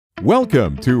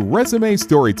Welcome to Resume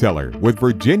Storyteller with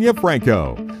Virginia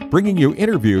Franco, bringing you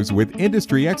interviews with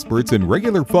industry experts and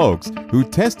regular folks who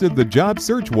tested the job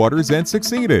search waters and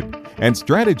succeeded, and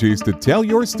strategies to tell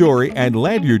your story and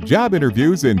land you job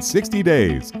interviews in 60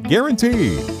 days,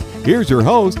 guaranteed. Here's your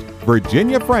host,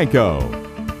 Virginia Franco.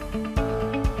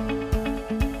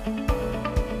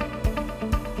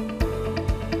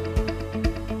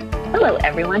 Hello,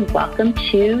 everyone. Welcome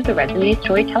to the Resume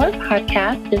Storyteller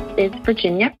podcast. This is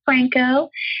Virginia Franco,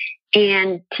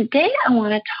 and today I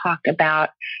want to talk about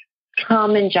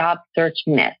common job search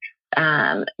myths.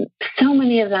 So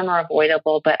many of them are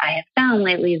avoidable, but I have found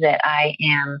lately that I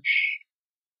am,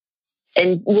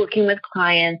 in working with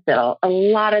clients, that a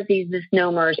lot of these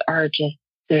misnomers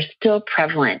they're still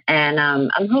prevalent. And I'm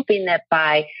hoping that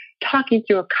by talking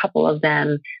through a couple of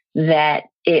them, that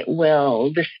it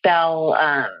will dispel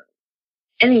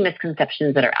any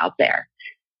misconceptions that are out there.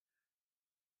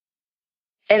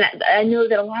 And I know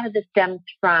that a lot of the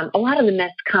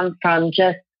myths come from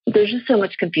there's just so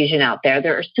much confusion out there.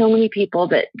 There are so many people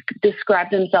that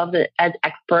describe themselves as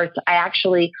experts. I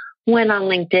actually went on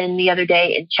LinkedIn the other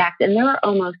day and checked, and there are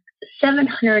almost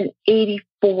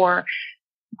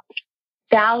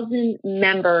 784,000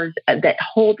 members that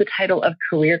hold the title of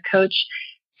career coach,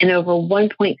 and over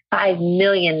 1.5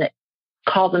 million that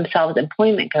call themselves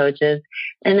employment coaches.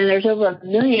 And then there's over 1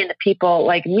 million people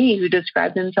like me who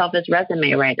describe themselves as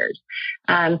resume writers.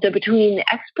 So between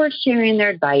the experts sharing their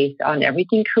advice on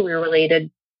everything career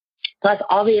related, plus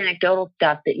all the anecdotal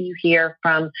stuff that you hear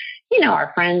from,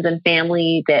 our friends and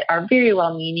family that are very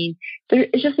well-meaning,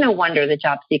 it's just no wonder that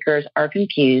job seekers are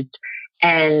confused.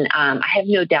 And I have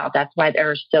no doubt that's why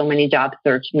there are so many job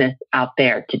search myths out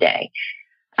there today.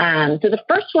 So the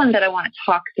first one that I want to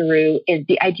talk through is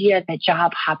the idea that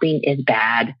job hopping is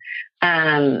bad.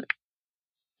 The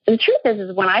truth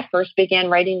is when I first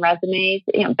began writing resumes,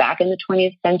 back in the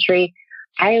 20th century,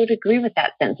 I would agree with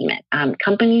that sentiment.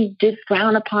 Companies did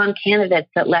frown upon candidates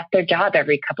that left their job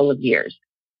every couple of years.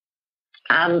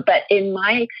 But in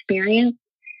my experience,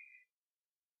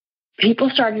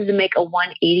 people started to make a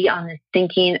 180 on this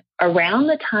thinking around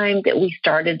the time that we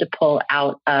started to pull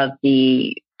out of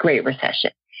the Great Recession.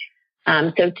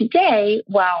 So today,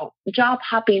 while job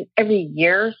hopping every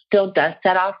year still does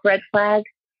set off red flags,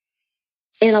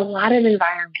 in a lot of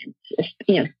environments,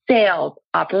 sales,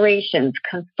 operations,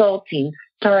 consulting,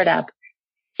 startup,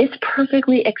 it's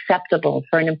perfectly acceptable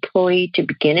for an employee to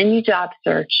begin a new job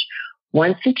search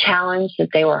once the challenge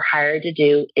that they were hired to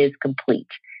do is complete.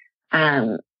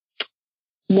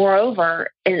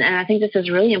 Moreover, and I think this is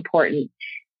really important,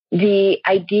 the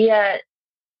idea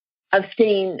of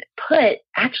staying put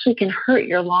actually can hurt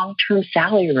your long-term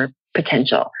salary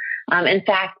potential. In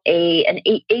fact,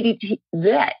 ADP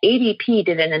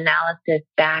did an analysis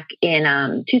back in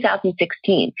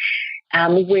 2016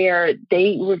 where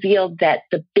they revealed that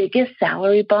the biggest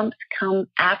salary bumps come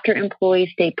after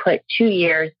employees stay put 2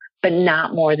 years, but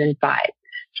not more than 5.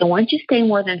 So once you stay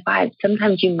more than 5,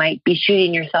 sometimes you might be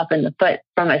shooting yourself in the foot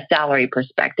from a salary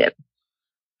perspective.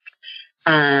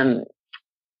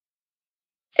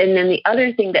 And then the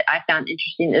other thing that I found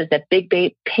interesting is that big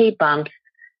pay bumps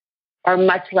are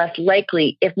much less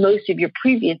likely if most of your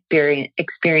previous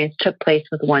experience took place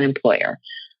with one employer.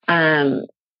 And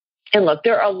look,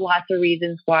 there are lots of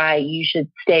reasons why you should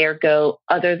stay or go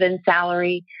other than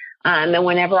salary. And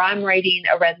whenever I'm writing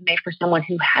a resume for someone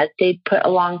who has stayed put a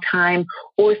long time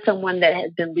or someone that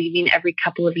has been leaving every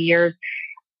couple of years,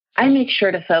 I make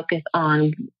sure to focus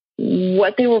on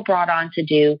what they were brought on to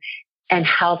do and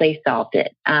how they solved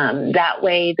it. That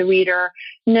way, the reader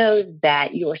knows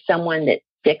that you're someone that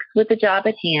sticks with the job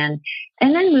at hand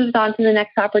and then moves on to the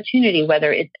next opportunity,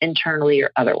 whether it's internally or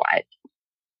otherwise.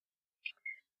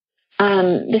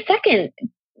 The second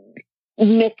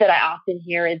myth that I often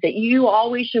hear is that you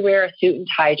always should wear a suit and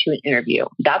tie to an interview.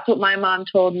 That's what my mom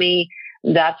told me.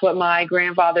 That's what my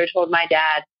grandfather told my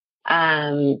dad.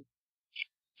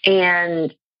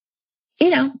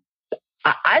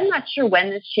 I'm not sure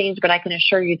when this changed, but I can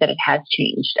assure you that it has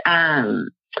changed. And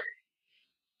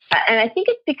I think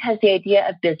it's because the idea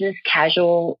of business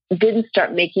casual didn't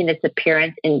start making its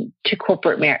appearance into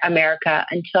corporate America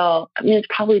until, it's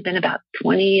probably been about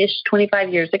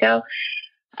 25 years ago.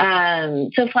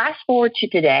 So flash forward to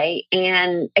today,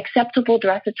 and acceptable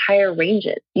dress attire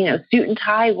ranges. Suit and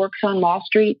tie works on Wall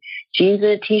Street, jeans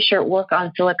and a t-shirt work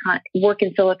in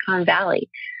Silicon Valley.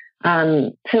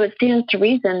 So it stands to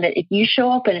reason that if you show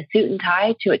up in a suit and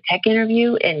tie to a tech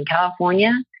interview in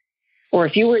California, or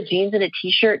if you wear jeans and a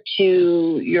t-shirt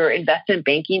to your investment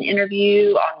banking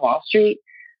interview on Wall Street,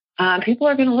 people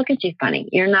are going to look at you funny.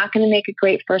 You're not going to make a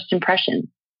great first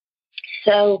impression.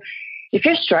 So If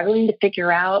you're struggling to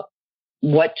figure out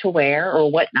what to wear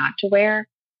or what not to wear,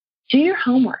 do your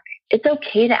homework. It's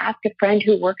okay to ask a friend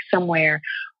who works somewhere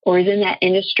or is in that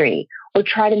industry, or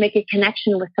try to make a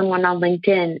connection with someone on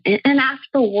LinkedIn and ask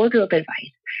for wardrobe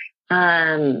advice.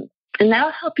 And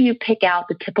that'll help you pick out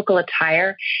the typical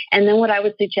attire. And then what I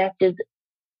would suggest is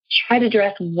try to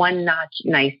dress one notch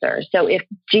nicer. So if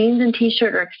jeans and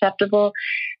t-shirt are acceptable,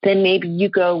 then maybe you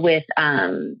go with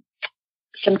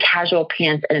some casual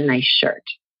pants and a nice shirt.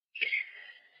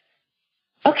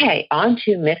 Okay, on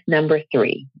to myth number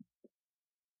 3.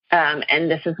 And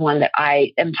this is one that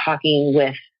I am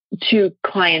talking to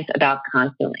clients about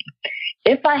constantly.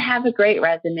 If I have a great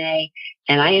resume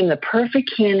and I am the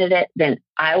perfect candidate, then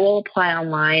I will apply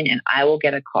online and I will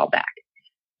get a call back.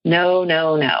 No.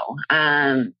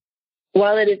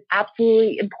 While it is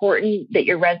absolutely important that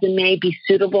your resume be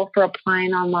suitable for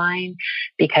applying online,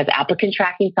 because applicant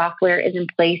tracking software is in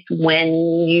place when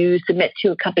you submit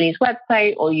to a company's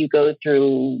website or you go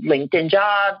through LinkedIn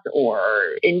Jobs or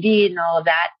Indeed and all of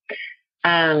that,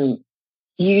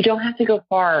 you don't have to go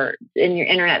far in your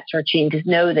internet searching to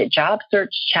know that job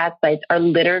search chat sites are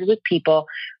littered with people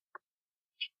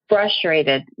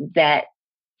frustrated that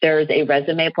there's a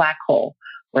resume black hole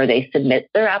where they submit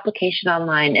their application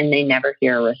online and they never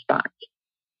hear a response.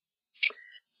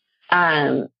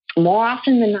 More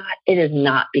often than not, it is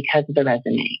not because of the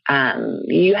resume.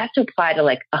 You have to apply to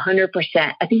 100%.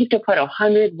 I think you have to apply to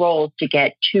 100 roles to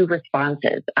get 2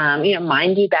 responses.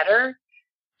 Mine do better,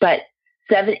 but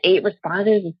 7, 8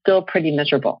 responses is still pretty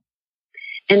miserable.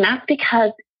 And that's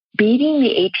because beating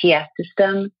the ATS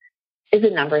system is a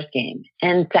numbers game.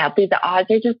 And sadly, the odds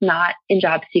are just not in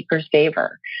job seekers'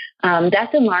 favor.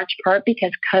 That's in large part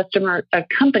because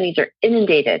companies are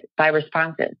inundated by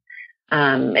responses.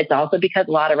 It's also because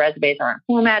a lot of resumes aren't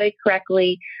formatted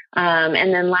correctly.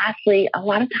 And then lastly, a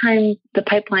lot of times the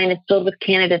pipeline is filled with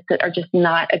candidates that are just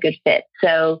not a good fit.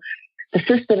 So the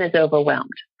system is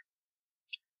overwhelmed.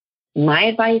 My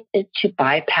advice is to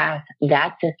bypass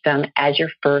that system as your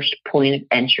first point of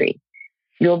entry.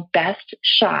 Your best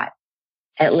shot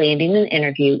at landing an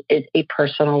interview is a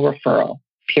personal referral,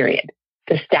 period.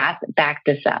 The stats back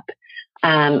this up.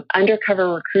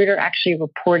 Undercover Recruiter actually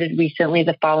reported recently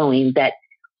the following, that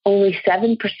only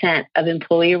 7% of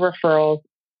employee referrals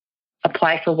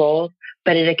apply for roles,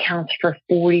 but it accounts for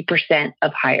 40%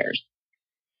 of hires.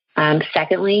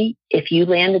 Secondly, if you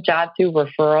land a job through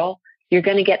referral, you're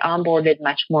going to get onboarded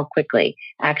much more quickly.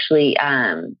 Actually,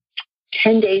 10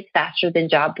 days faster than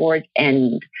job boards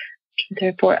and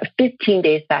 15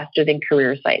 days faster than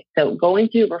career sites. So going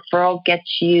through referral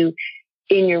gets you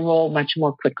in your role much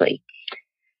more quickly.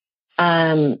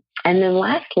 And then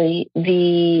lastly,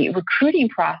 the recruiting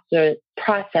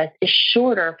process is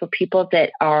shorter for people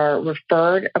that are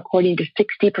referred, according to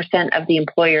 60% of the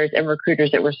employers and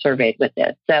recruiters that were surveyed with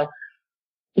this. So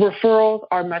referrals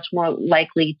are much more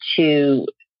likely to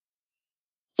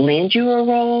land you the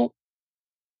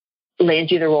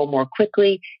role more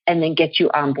quickly, and then get you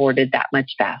onboarded that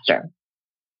much faster.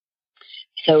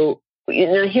 So,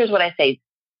 here's what I say.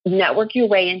 Network your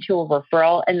way into a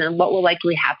referral, and then what will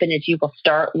likely happen is you will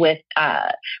start with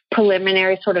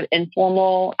preliminary sort of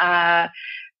informal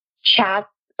chats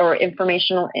or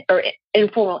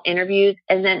informal interviews,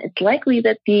 and then it's likely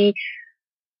that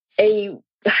a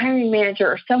hiring manager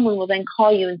or someone will then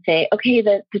call you and say, okay,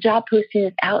 the job posting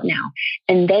is out now.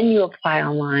 And then you apply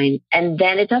online. And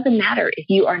then it doesn't matter if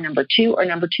you are number 2 or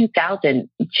number 2,000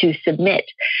 to submit,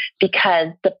 because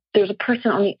there's a person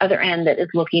on the other end that is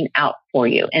looking out for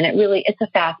you. And it's a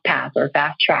fast pass or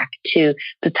fast track to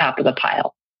the top of the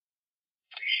pile.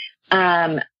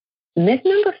 Myth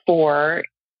number 4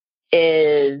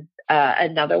 is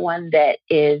another one that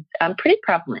is pretty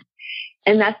prevalent.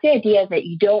 And that's the idea that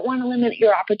you don't want to limit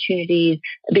your opportunities,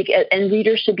 and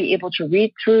readers should be able to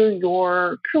read through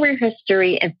your career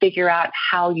history and figure out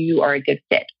how you are a good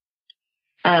fit.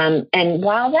 And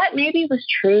while that maybe was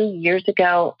true years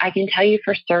ago, I can tell you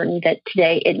for certain that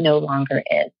today it no longer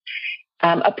is.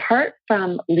 Apart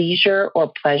from leisure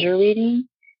or pleasure reading,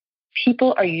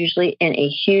 people are usually in a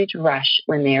huge rush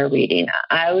when they are reading.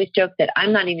 I always joke that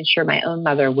I'm not even sure my own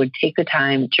mother would take the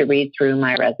time to read through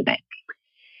my resume.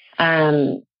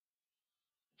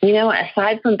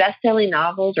 Aside from best-selling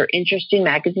novels or interesting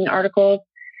magazine articles,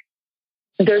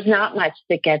 there's not much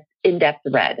that gets in-depth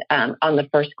read on the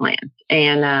first glance.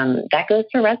 And that goes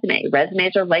for resumes.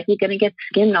 Resumes are likely going to get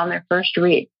skimmed on their first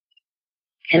read.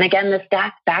 And again, the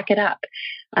stats back it up.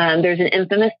 There's an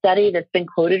infamous study that's been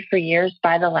quoted for years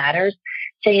by the Ladders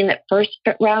saying that first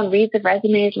round reads of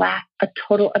resumes last a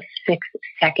total of 6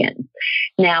 seconds.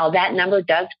 Now, that number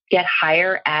does get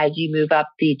higher as you move up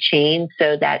the chain.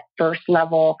 So that first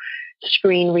level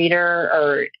screen reader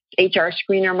or HR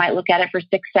screener might look at it for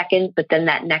 6 seconds, but then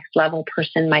that next level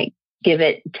person might give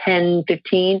it 10,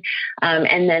 15.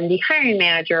 And then the hiring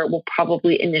manager will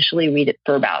probably initially read it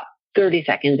for about 30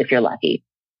 seconds if you're lucky.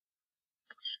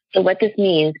 So what this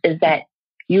means is that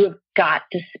you have got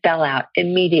to spell out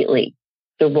immediately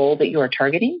the role that you are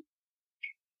targeting,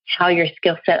 how your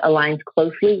skill set aligns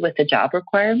closely with the job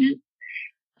requirements.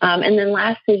 And then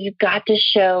lastly, you've got to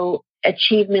show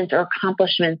achievements or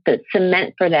accomplishments that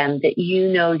cement for them that you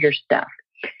know your stuff.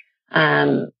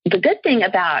 The good thing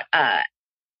about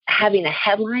having a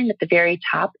headline at the very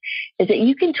top is that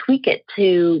you can tweak it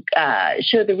to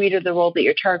show the reader the role that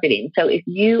you're targeting. So if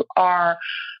you are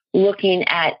looking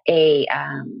at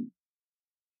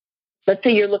let's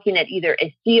say you're looking at either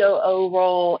a COO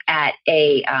role at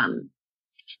a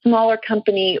smaller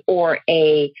company or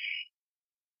a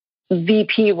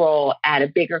VP role at a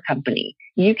bigger company,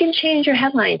 you can change your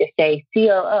headline to say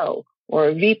COO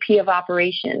or VP of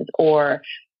operations or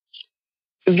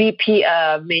VP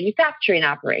of manufacturing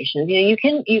operations. You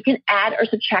can add or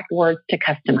subtract words to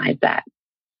customize that.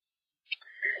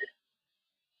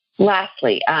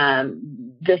 Lastly,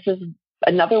 this is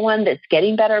another one that's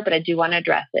getting better, but I do want to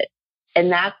address it. And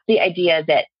that's the idea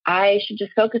that I should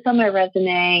just focus on my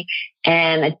resume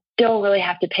and I don't really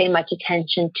have to pay much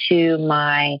attention to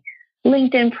my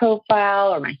LinkedIn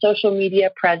profile or my social media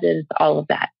presence, all of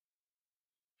that.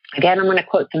 Again, I'm going to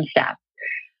quote some stats.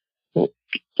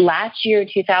 Last year,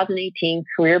 2018,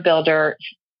 Career Builder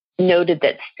noted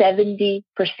that 70%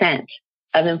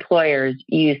 of employers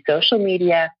use social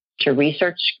media to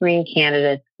research screen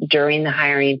candidates during the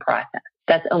hiring process.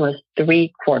 That's almost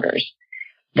 3/4.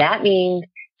 That means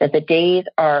that the days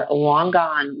are long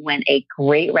gone when a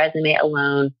great resume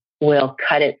alone will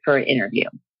cut it for an interview.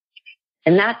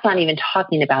 And that's not even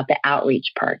talking about the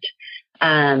outreach part.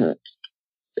 And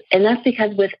that's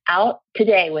because without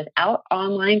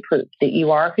online proof that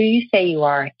you are who you say you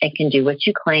are and can do what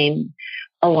you claim,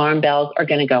 alarm bells are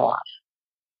going to go off.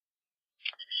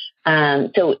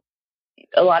 So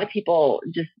a lot of people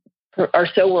just are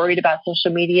so worried about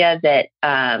social media that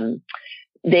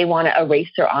they want to erase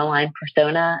their online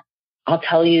persona. I'll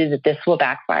tell you that this will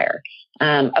backfire.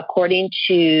 According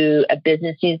to a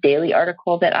Business News Daily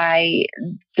article that I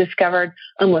discovered,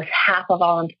 almost half of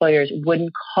all employers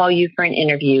wouldn't call you for an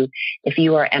interview if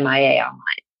you are MIA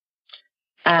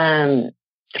online.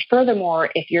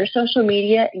 Furthermore, if your social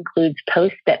media includes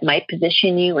posts that might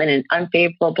position you in an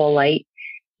unfavorable light,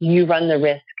 you run the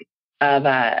risk of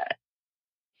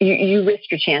you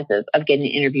risk your chances of getting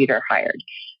interviewed or hired.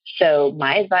 So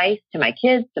my advice to my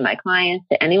kids, to my clients,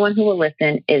 to anyone who will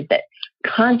listen is that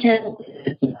content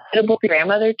that is suitable for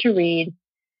grandmother to read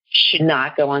should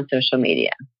not go on social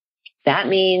media. That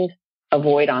means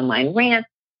avoid online rants,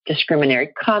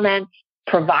 discriminatory comments,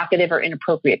 provocative or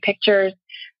inappropriate pictures.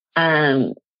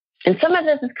 And some of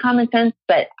this is common sense,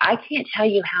 but I can't tell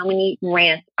you how many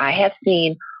rants I have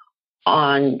seen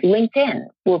on LinkedIn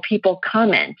where people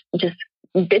comment just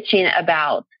bitching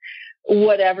about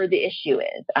whatever the issue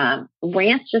is.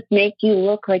 Rants just make you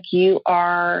look like you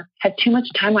have too much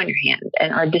time on your hands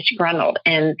and are disgruntled,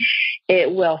 and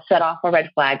it will set off a red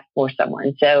flag for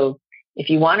someone. So if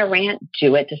you want to rant,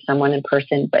 do it to someone in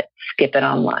person, but skip it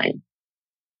online.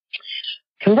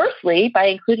 Conversely, by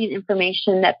including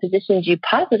information that positions you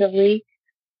positively,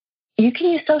 you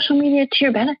can use social media to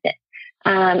your benefit.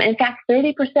 In fact,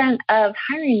 30% of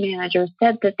hiring managers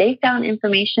said that they found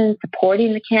information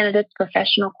supporting the candidate's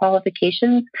professional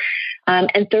qualifications,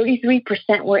 and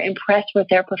 33% were impressed with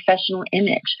their professional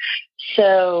image.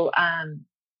 So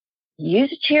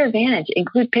use it to your advantage.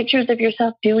 Include pictures of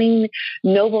yourself doing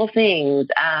noble things.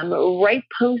 Write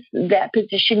posts that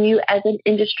position you as an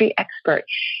industry expert.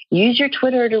 Use your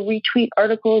Twitter to retweet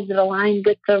articles that align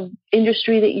with the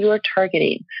industry that you are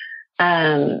targeting.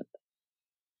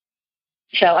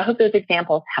 So I hope those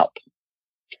examples help.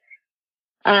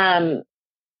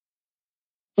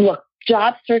 Look,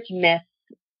 job search myths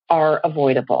are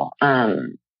avoidable.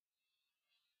 I'm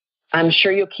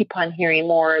sure you'll keep on hearing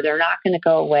more. They're not going to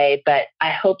go away, but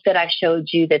I hope that I've showed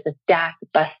you that the stats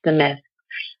bust the myths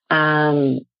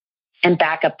and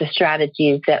back up the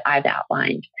strategies that I've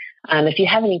outlined. If you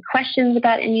have any questions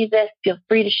about any of this, feel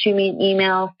free to shoot me an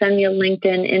email, send me a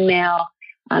LinkedIn email,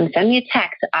 send me a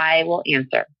text. I will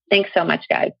answer. Thanks so much,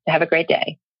 guys. Have a great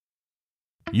day.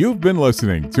 You've been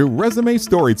listening to Resume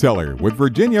Storyteller with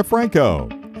Virginia Franco.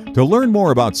 To learn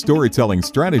more about storytelling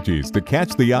strategies to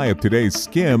catch the eye of today's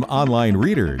skim online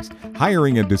readers,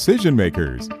 hiring and decision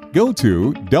makers, go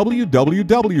to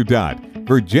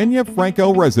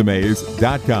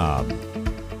www.virginiafrancoresumes.com.